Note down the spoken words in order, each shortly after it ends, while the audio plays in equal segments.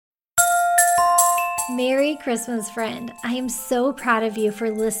Merry Christmas, friend. I am so proud of you for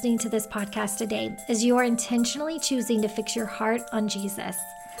listening to this podcast today as you are intentionally choosing to fix your heart on Jesus.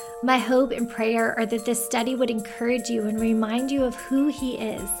 My hope and prayer are that this study would encourage you and remind you of who He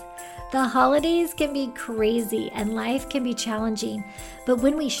is. The holidays can be crazy and life can be challenging, but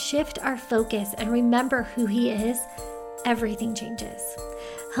when we shift our focus and remember who He is, everything changes.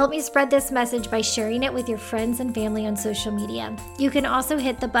 Help me spread this message by sharing it with your friends and family on social media. You can also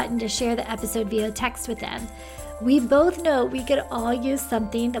hit the button to share the episode via text with them. We both know we could all use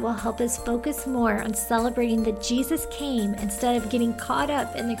something that will help us focus more on celebrating that Jesus came instead of getting caught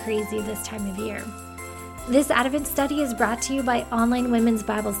up in the crazy this time of year. This Advent study is brought to you by Online Women's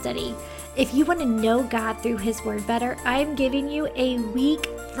Bible Study. If you want to know God through His Word better, I'm giving you a week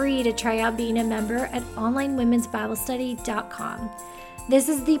free to try out being a member at onlinewomen'sbiblestudy.com. This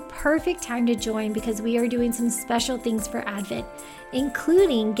is the perfect time to join because we are doing some special things for Advent,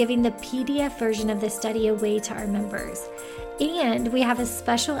 including giving the PDF version of the study away to our members. And we have a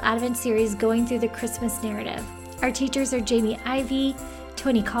special Advent series going through the Christmas narrative. Our teachers are Jamie Ivey,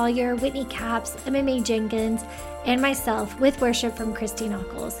 Tony Collier, Whitney Capps, MMA Jenkins, and myself with worship from Christine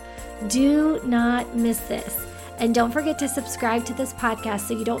Ockles. Do not miss this. And don't forget to subscribe to this podcast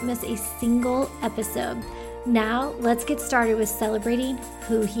so you don't miss a single episode. Now, let's get started with celebrating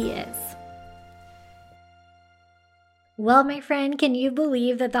who He is. Well, my friend, can you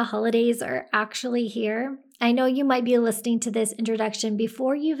believe that the holidays are actually here? I know you might be listening to this introduction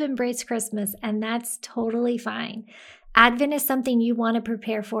before you've embraced Christmas, and that's totally fine. Advent is something you want to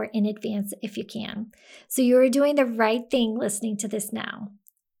prepare for in advance if you can. So you are doing the right thing listening to this now.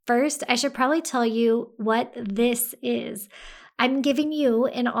 First, I should probably tell you what this is. I'm giving you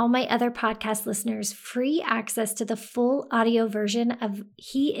and all my other podcast listeners free access to the full audio version of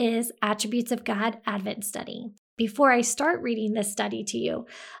He Is Attributes of God Advent Study. Before I start reading this study to you,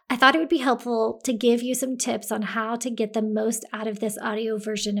 I thought it would be helpful to give you some tips on how to get the most out of this audio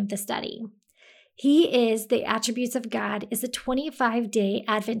version of the study. He Is the Attributes of God is a 25-day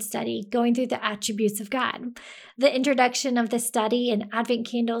Advent study going through the attributes of God. The introduction of the study and Advent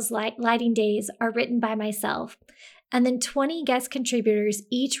candles lighting days are written by myself. And then 20 guest contributors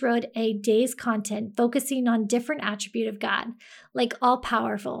each wrote a day's content focusing on different attribute of God, like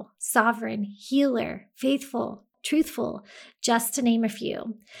all-powerful, sovereign, healer, faithful, truthful, just to name a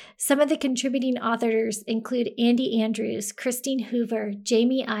few. Some of the contributing authors include Andy Andrews, Christine Hoover,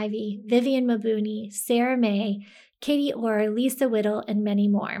 Jamie Ivey, Vivian Mabuni, Sarah May, Katie Orr, Lisa Whittle, and many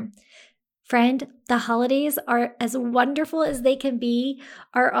more. Friend, the holidays are as wonderful as they can be,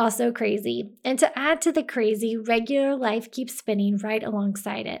 are also crazy. And to add to the crazy, regular life keeps spinning right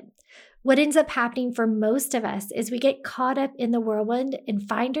alongside it. What ends up happening for most of us is we get caught up in the whirlwind and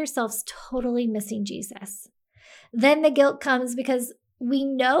find ourselves totally missing Jesus. Then the guilt comes because we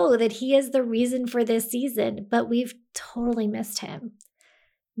know that He is the reason for this season, but we've totally missed Him.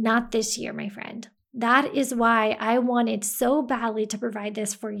 Not this year, my friend. That is why I wanted so badly to provide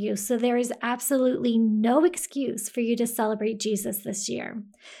this for you, so there is absolutely no excuse for you to celebrate Jesus this year.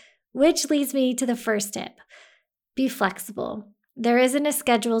 Which leads me to the first tip. Be flexible. There isn't a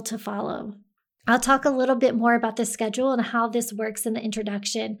schedule to follow. I'll talk a little bit more about the schedule and how this works in the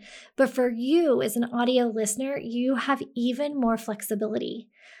introduction, but for you as an audio listener, you have even more flexibility.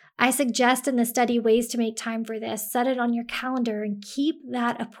 I suggest in the study ways to make time for this. Set it on your calendar and keep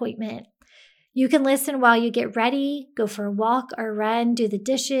that appointment. You can listen while you get ready, go for a walk or run, do the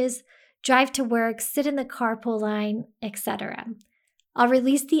dishes, drive to work, sit in the carpool line, etc. I'll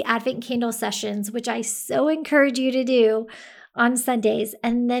release the Advent candle sessions, which I so encourage you to do, on Sundays,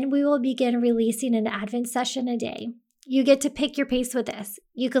 and then we will begin releasing an Advent session a day. You get to pick your pace with this.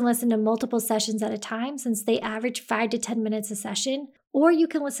 You can listen to multiple sessions at a time since they average 5 to 10 minutes a session, or you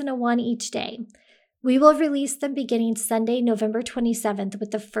can listen to one each day. We will release them beginning Sunday, November 27th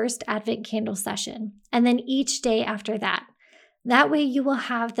with the first Advent candle session, and then each day after that. That way you will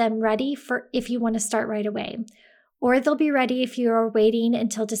have them ready for if you want to start right away, or they'll be ready if you are waiting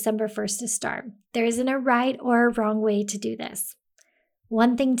until December 1st to start. There isn't a right or a wrong way to do this.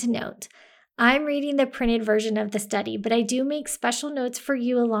 One thing to note, I'm reading the printed version of the study, but I do make special notes for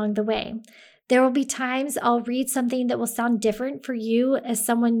you along the way. There will be times I'll read something that will sound different for you as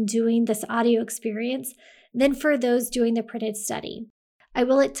someone doing this audio experience than for those doing the printed study. I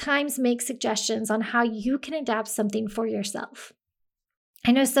will at times make suggestions on how you can adapt something for yourself.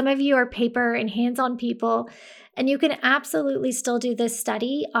 I know some of you are paper and hands-on people, and you can absolutely still do this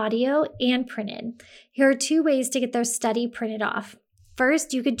study, audio, and printed. Here are 2 ways to get their study printed off.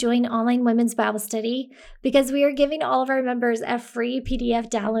 First, you could join Online Women's Bible Study because we are giving all of our members a free PDF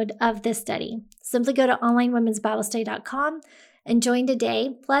download of this study. Simply go to onlinewomen'sbiblestudy.com and join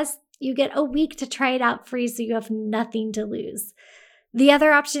today. Plus, You get a week to try it out free so you have nothing to lose. The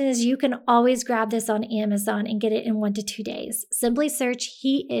other option is you can always grab this on Amazon and get it in 1 to 2 days. Simply search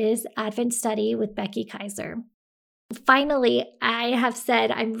He Is Advent Study with Becky Kaiser. Finally, I have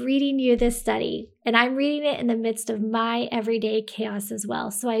said I'm reading you this study, and I'm reading it in the midst of my everyday chaos as well.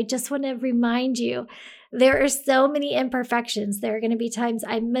 So I just want to remind you, there are so many imperfections. There are going to be times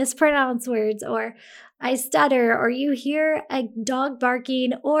I mispronounce words, or I stutter, or you hear a dog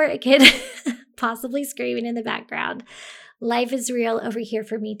barking, or a kid possibly screaming in the background. Life is real over here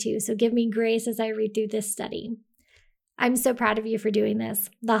for me too, so give me grace as I read through this study. I'm so proud of you for doing this.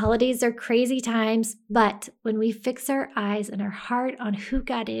 The holidays are crazy times, but when we fix our eyes and our heart on who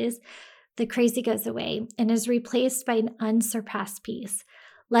God is, the crazy goes away and is replaced by an unsurpassed peace.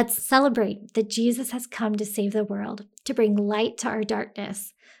 Let's celebrate that Jesus has come to save the world, to bring light to our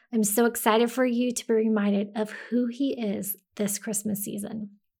darkness. I'm so excited for you to be reminded of who He is this Christmas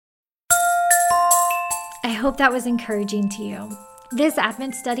season. I hope that was encouraging to you. This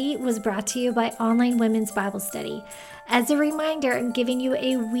Advent study was brought to you by Online Women's Bible Study. As a reminder, I'm giving you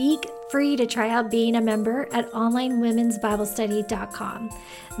a week free to try out being a member at onlinewomensbiblestudy.com.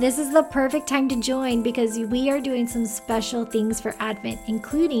 This is the perfect time to join because we are doing some special things for Advent,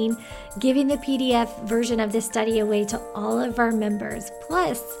 including giving the PDF version of this study away to all of our members.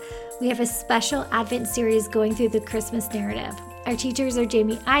 Plus, we have a special Advent series going through the Christmas narrative. Our teachers are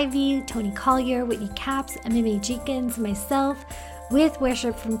Jamie Ivey, Tony Collier, Whitney Capps, Mimi Jenkins, myself, with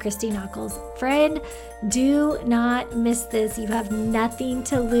worship from Christy Knuckles. Friend, do not miss this. You have nothing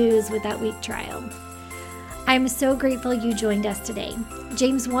to lose with that week trial. I'm so grateful you joined us today.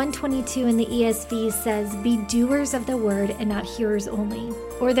 James 1:22 in the ESV says, "Be doers of the word and not hearers only."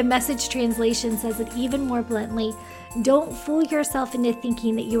 Or the Message translation says it even more bluntly, "Don't fool yourself into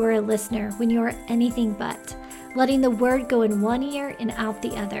thinking that you are a listener when you are anything but, letting the word go in one ear and out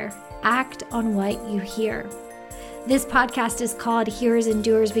the other. Act on what you hear." This podcast is called Hearers and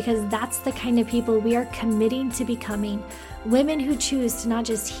Doers because that's the kind of people we are committing to becoming. Women who choose to not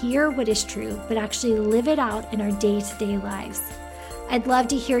just hear what is true, but actually live it out in our day-to-day lives. I'd love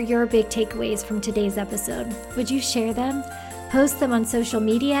to hear your big takeaways from today's episode. Would you share them? Post them on social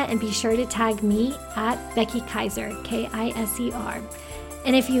media and be sure to tag me at Becky Kaiser, Kiser.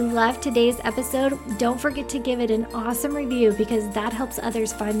 And if you loved today's episode, don't forget to give it an awesome review because that helps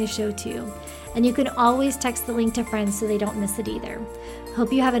others find the show too. And you can always text the link to friends so they don't miss it either.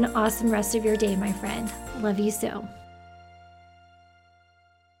 Hope you have an awesome rest of your day, my friend. Love you so.